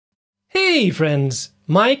Hey friends,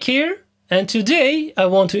 Mike here, and today I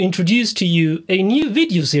want to introduce to you a new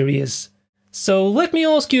video series. So let me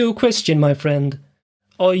ask you a question, my friend.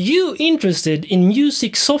 Are you interested in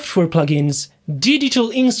music software plugins, digital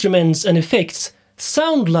instruments and effects,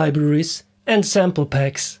 sound libraries and sample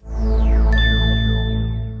packs?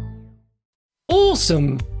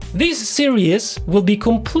 Awesome! This series will be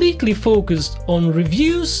completely focused on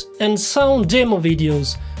reviews and sound demo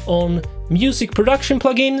videos on music production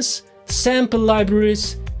plugins, sample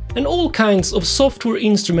libraries, and all kinds of software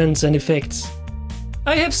instruments and effects.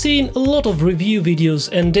 I have seen a lot of review videos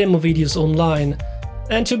and demo videos online,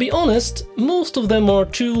 and to be honest, most of them are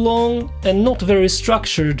too long and not very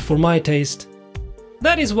structured for my taste.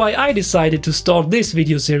 That is why I decided to start this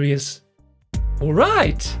video series.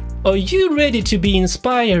 Alright, are you ready to be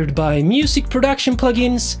inspired by music production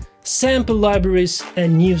plugins, sample libraries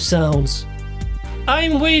and new sounds?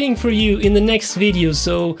 I'm waiting for you in the next video,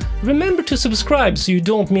 so remember to subscribe so you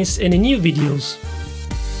don't miss any new videos.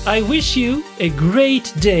 I wish you a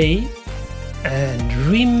great day, and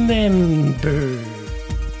remember,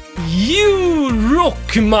 you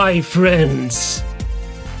rock, my friends!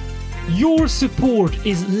 Your support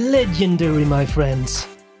is legendary, my friends.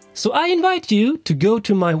 So I invite you to go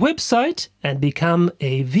to my website and become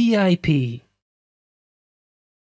a VIP.